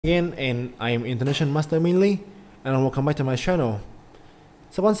Again, and I am International Master Minh, and welcome back to my channel.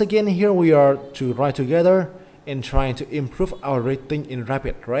 So once again, here we are to ride together and trying to improve our rating in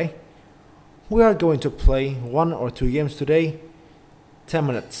Rapid, right? We are going to play 1 or 2 games today, 10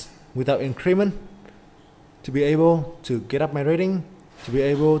 minutes without increment, to be able to get up my rating, to be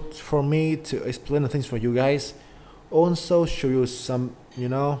able for me to explain the things for you guys, also show you some,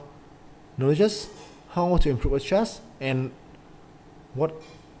 knowledges, how to improve a chess, and what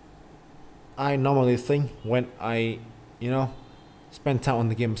I normally think when I, spend time on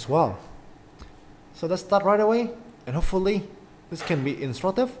the game as well. So let's start right away, and hopefully this can be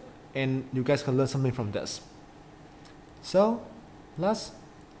instructive and you guys can learn something from this. So let's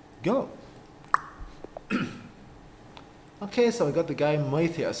go. Okay, so we got the guy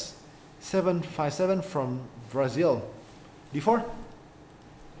Matthias 757 from Brazil. D4,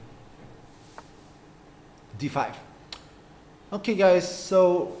 D5. Okay guys,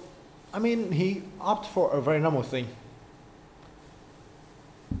 so he opted for a very normal thing.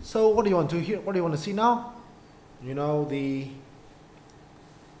 So what do you want to hear? What do you want to see now? The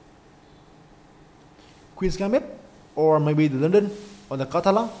Queen's Gambit, or maybe the London or the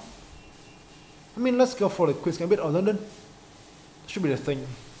Catalan. Let's go for the Queen's Gambit or London. Should be the thing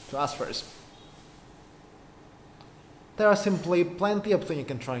to ask first. There are simply plenty of things you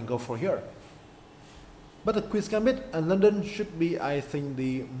can try and go for here. But the Queen's Gambit and London should be, I think,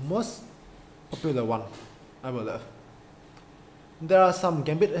 the most popular one, I believe. There are some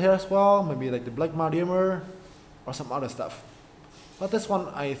Gambit here as well, maybe like the Black Mardiamer or some other stuff. But this one,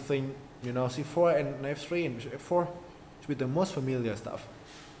 I think, C4 and Knight f3 and Bishop f4 should be the most familiar stuff.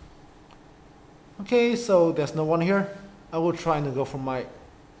 Okay, so there's no one here. I will try to go for my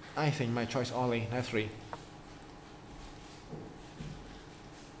choice only, Knight f3.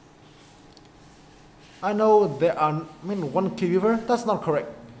 I know there are, one key viewer, that's not correct.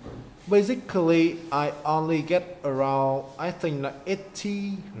 Basically, I only get around, I think like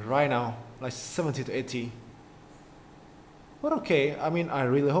 80 right now, like 70 to 80. But okay, I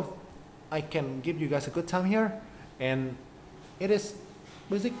really hope I can give you guys a good time here, and it is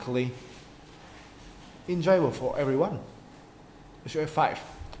basically enjoyable for everyone. Bishop f5.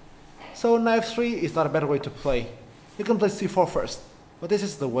 So Knight f3 is not a better way to play. You can play c4 first, but this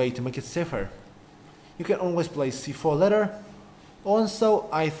is the way to make it safer. You can always play c4 later. Also,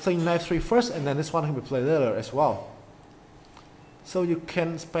 I think Knight f3 first, and then this one can be played later as well. So you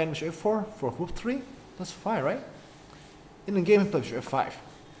can spend bishop f4 for rook 3. That's fine, right? In the game, you play bishop f5.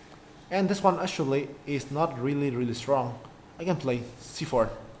 And this one actually is not really strong. I can play c4.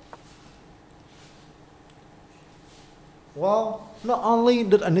 Well, not only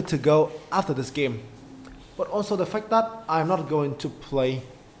did I need to go after this game, but also the fact that I'm not going to play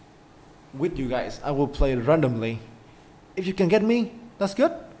with you guys. I will play randomly. If you can get me, that's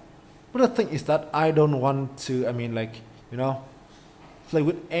good. But the thing is that I don't want to, play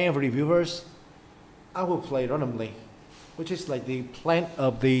with every viewers. I will play randomly, which is like the plan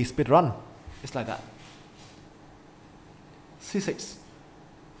of the speedrun. It's like that. C6.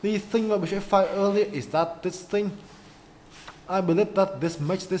 The thing about bishop f5 earlier is that this thing, I believe that this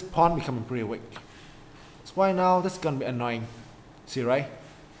makes this pawn becoming pretty weak. That's why now this is gonna be annoying. See, right?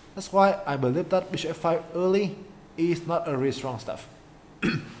 That's why I believe that bishop f5 early is not a really strong stuff.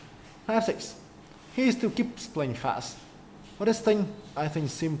 Knight f6. He still keeps playing fast. But this thing, I think,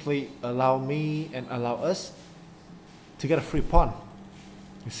 simply allow me and allow us to get a free pawn.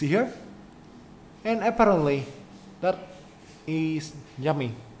 You see here? And apparently, that is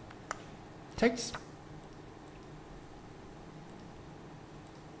yummy. Takes.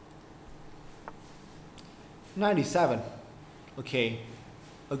 Knight d7. Okay.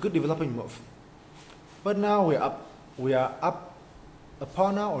 A good developing move. But now we are up a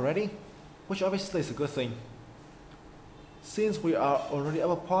pawn now already, which obviously is a good thing. Since we are already up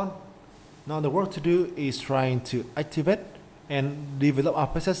a pawn, now the work to do is trying to activate and develop our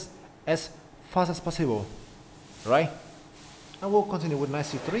pieces as fast as possible, right? I will continue with knight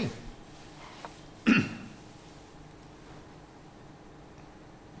c3.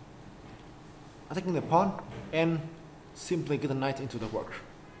 Attacking the pawn and simply get the knight into the work.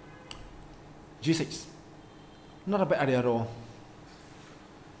 G6. Not a bad idea at all.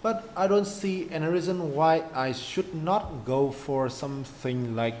 But I don't see any reason why I should not go for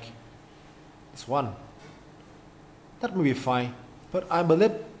something like this one. That may be fine, but I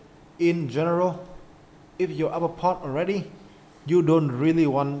believe in general, if you're up a pawn already, you don't really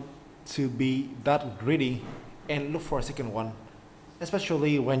want to be that greedy and look for a second one,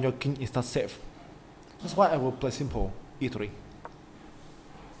 especially when your king is not safe. That's why I will play simple e3.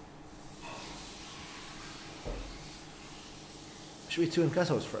 bishop e2 and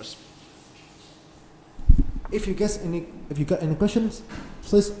castles first. If you got any questions,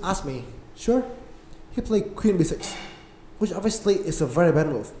 please ask me. Sure. He played queen b6, which obviously is a very bad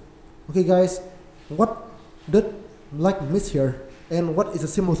move. Okay guys, what did Black miss here, and what is a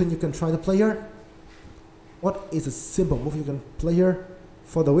simple thing you can try to play here? What is a simple move you can play here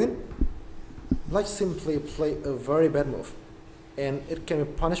for the win? Black simply play a very bad move, and it can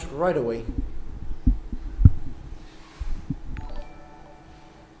be punished right away.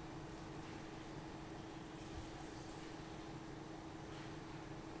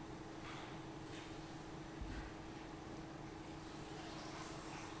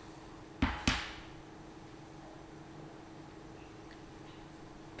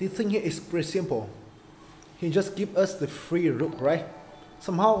 The thing here is pretty simple. He just gives us the free rook, right?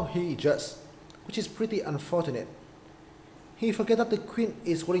 Somehow he just, which is pretty unfortunate. He forget that the queen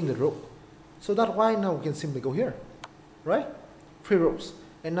is holding the rook, so that's why now we can simply go here, right? Free rooks,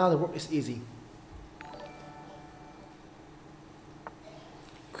 and now the rook is easy.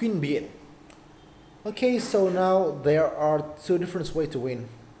 Queen b8. Okay, so now there are two different ways to win.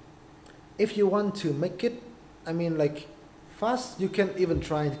 If you want to make it, like fast, you can even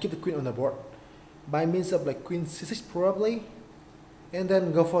try to keep the queen on the board by means of like queen c6 probably, and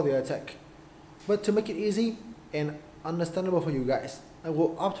then go for the attack. But to make it easy and understandable for you guys, I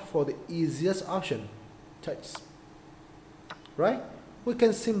will opt for the easiest option, takes. Right? We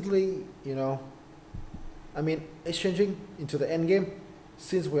can simply, exchanging into the endgame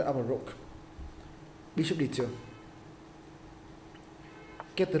since we're up a rook. Bishop d2.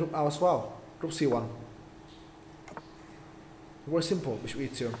 Get the rook out as well. Rook c1. Very simple, bishop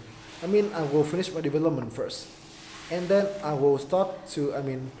e2. I will finish my development first, and then I will start to,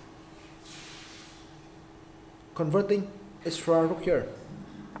 converting extra rook here.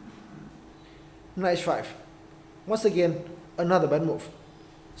 Knight h5. Once again, another bad move.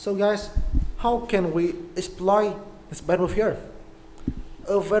 So guys, how can we exploit this bad move here?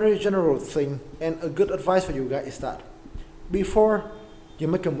 A very general thing and a good advice for you guys is that before you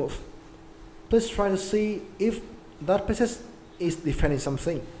make a move, please try to see if that piece is defending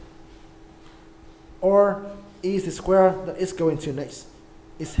something, or is the square that is going to next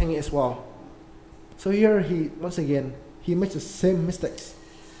is hanging as well. So here once again he makes the same mistakes.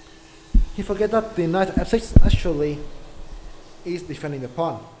 He forget that the knight f6 actually is defending the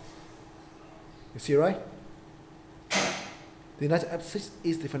pawn. You see, right? The knight f6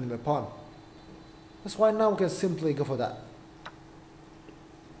 is defending the pawn. That's why now we can simply go for that.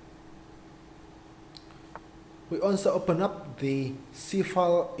 We also open up the c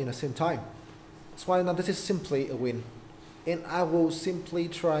file in the same time. That's why now this is simply a win. And I will simply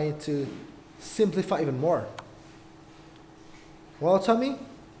try to simplify even more. Well, tell me,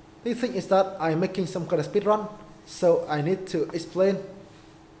 the thing is that I'm making some kind of speedrun, so I need to explain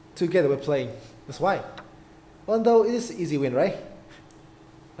together with playing. That's why. Although it is easy win, right?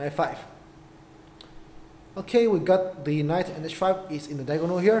 Knight f5. Okay, we got the knight and h5 is in the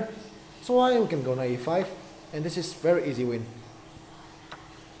diagonal here. So why we can go knight e5, and this is very easy win.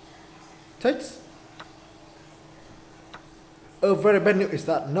 Takes. A very bad news is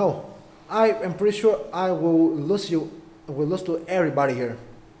that no, I am pretty sure I will lose to everybody here.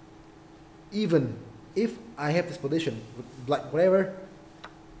 Even if I have this position, like whatever,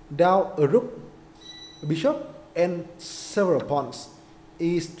 down a rook, a bishop, and several pawns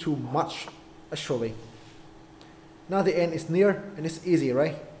is too much actually. Now the end is near and it's easy,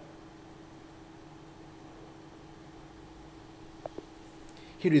 right?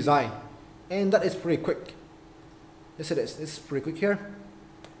 He resigned, and that is pretty quick. Yes it is, it's pretty quick here.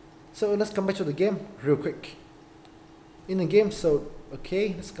 So let's come back to the game real quick. In the game, so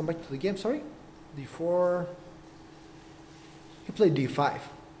okay, let's come back to the game, sorry. d4, he played d5.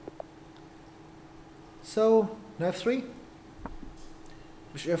 So knight f3,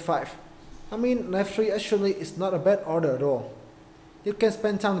 bishop f5. Knight f3 actually is not a bad order at all. You can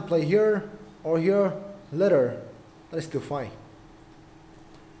spend time to play here or here later, that is still fine.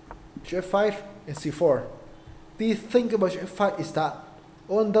 Bishop f5 and c4. The thing about bishop f5 is that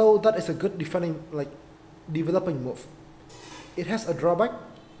although that is a good developing move, it has a drawback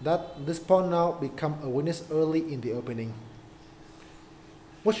that this pawn now become a witness early in the opening,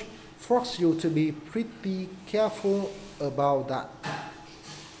 which forces you to be pretty careful about that.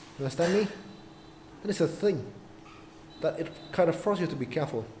 You understand me? That is a thing that it kind of forces you to be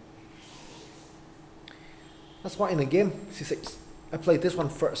careful. That's why in the game c6 I play this one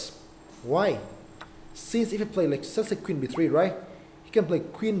first. Why? Since if you play let's say queen b3, right, you can play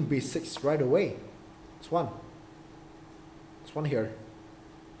queen b6 right away. It's one here.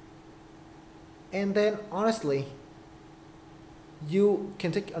 And then honestly, you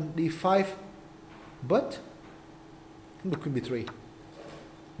can take on d5, but the queen b3.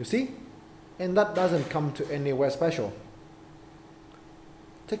 You see? And that doesn't come to anywhere special.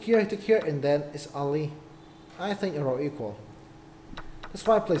 Take here, and then it's only, I think, a row equal. That's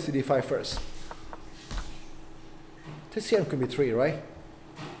why I play cd5 first. Take here and queen b3, right?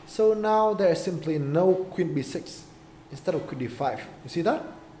 So now there is simply no queen b6 instead of queen d5. You see that?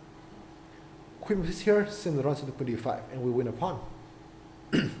 Queen b6 here simply runs into queen d5, and we win a pawn.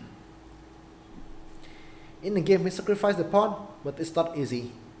 In the game, we sacrifice the pawn, but it's not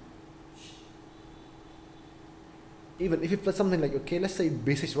easy. Even if you play something like, okay, let's say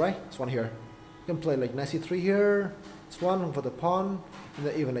b6, right? This one here. You can play like knight c3 here. This one for the pawn, and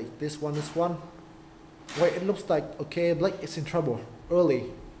then even like this one. Where it looks like, okay, black is in trouble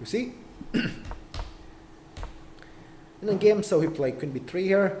early. You see? In the game, so he played queen b3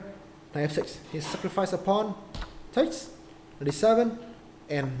 here, knight f6. He sacrificed a pawn, takes, knight d7,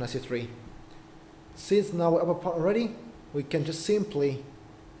 and knight c3. Since now we have a pawn already, we can just simply,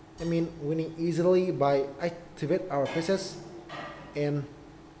 winning easily by activate our pieces and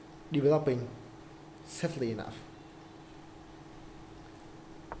developing safely enough.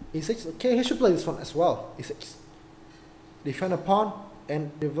 e6, okay, he should play this one as well, e6. Defend a pawn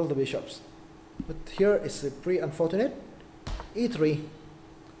and develop the bishops. But here is pretty unfortunate. e3.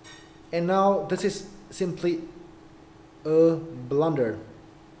 And now this is simply a blunder.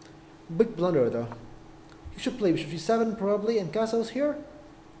 Big blunder though. You should play bishop g7 probably and castles here.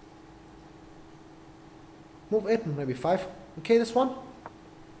 Move 8, maybe 5. Okay, this one.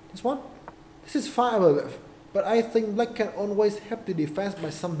 This is fine, I believe. But I think black can always help the defense by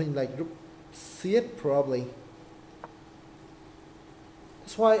something like rook c8 probably.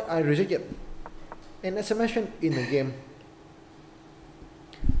 That's why I reject it. And as I mentioned in the game,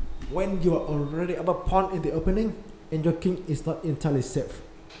 when you are already up a pawn in the opening and your king is not entirely safe,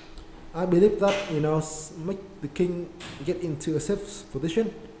 I believe that, make the king get into a safe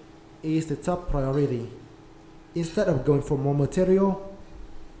position is the top priority instead of going for more material.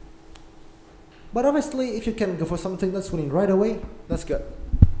 But obviously, if you can go for something that's winning right away, that's good.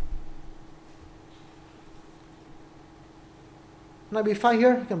 Knight b5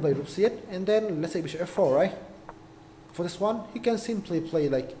 here, you can play rook c8, and then let's say bishop f4, right? For this one, he can simply play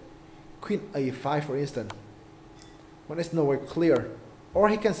like queen a5 for instance, when it's nowhere clear. Or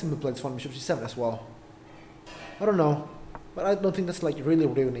he can simply play this one, bishop c7 as well. I don't know, but I don't think that's like really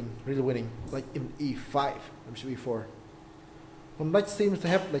winning, like in e5, bishop e4. When black seems to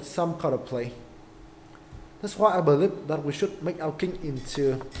have like some kind of play. That's why I believe that we should get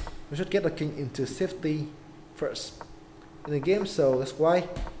the king into safety first in the game, so that's why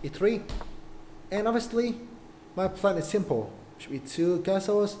e3. And obviously, my plan is simple, bishop e2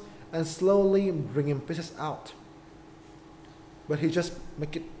 castles, and slowly bringing pieces out. But he just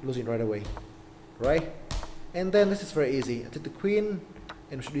make it losing right away, right? And then this is very easy. I take the queen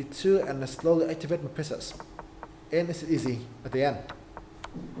and bishop d2 and I slowly activate my pieces, and it's easy at the end.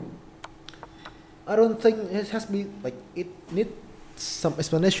 I don't think it has to be like it needs some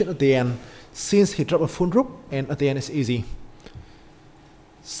explanation at the end, since he dropped a full rook and at the end it's easy.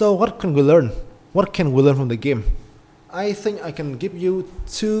 So what can we learn? What can we learn from the game? I think I can give you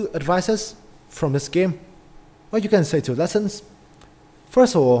 2 advices from this game, or you can say 2 lessons.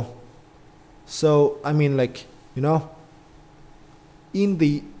 First of all, so in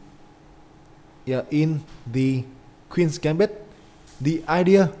the Queen's Gambit, the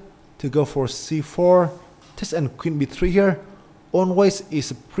idea to go for c4, test and queen b3 here always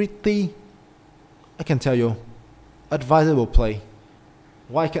is pretty, I can tell you, advisable play.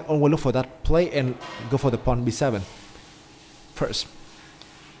 Why I can always look for that play and go for the pawn b7 first.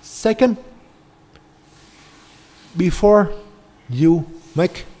 Second, before you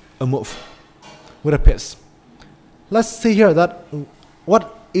make a move with a piece, let's see here that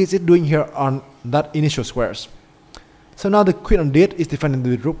what is it doing here on that initial squares. So now the queen on d8 is defending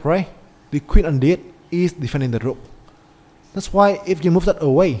the rook, right? The queen on d8 is defending the rook. That's why if you move that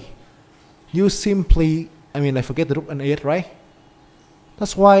away, you simply, I forget the rook on a8, right?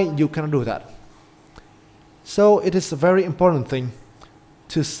 That's why you cannot do that. So it is a very important thing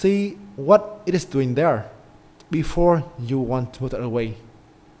to see what it is doing there before you want to move that away.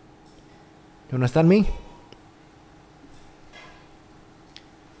 You understand me?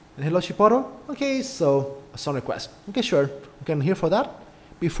 And hello Shiporo. Okay, so a song request. Okay, sure. We can hear for that.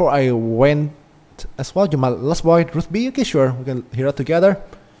 Before I went as well, you my last boy Ruth B. Okay, sure. We can hear that together.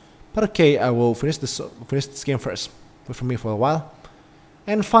 But okay, I will finish this game first. Wait for me for a while.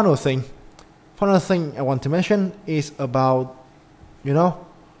 And final thing I want to mention is about,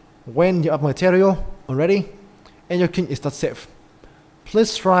 when you have material already and your king is not safe.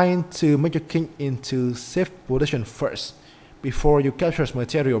 please try to make your king into safe position first, before you capture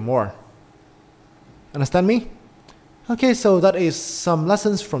material more. Understand me? Okay, so that is some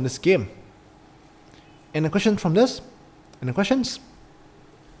lessons from this game. Any questions from this? Any questions?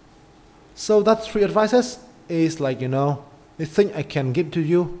 So that 3 advices is like, the thing I can give to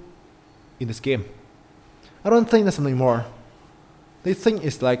you in this game. I don't think there's something more. The thing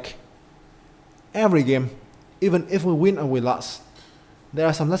is like, every game, even if we win or we lose, there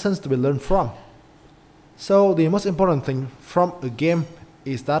are some lessons to be learned from. So the most important thing from a game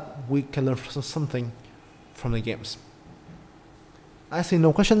is that we can learn something from the games. I see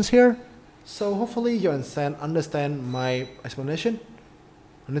no questions here, so hopefully you understand my explanation.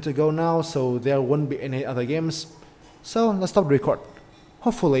 I need to go now, so there won't be any other games. So let's stop the record.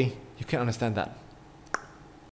 Hopefully you can understand that.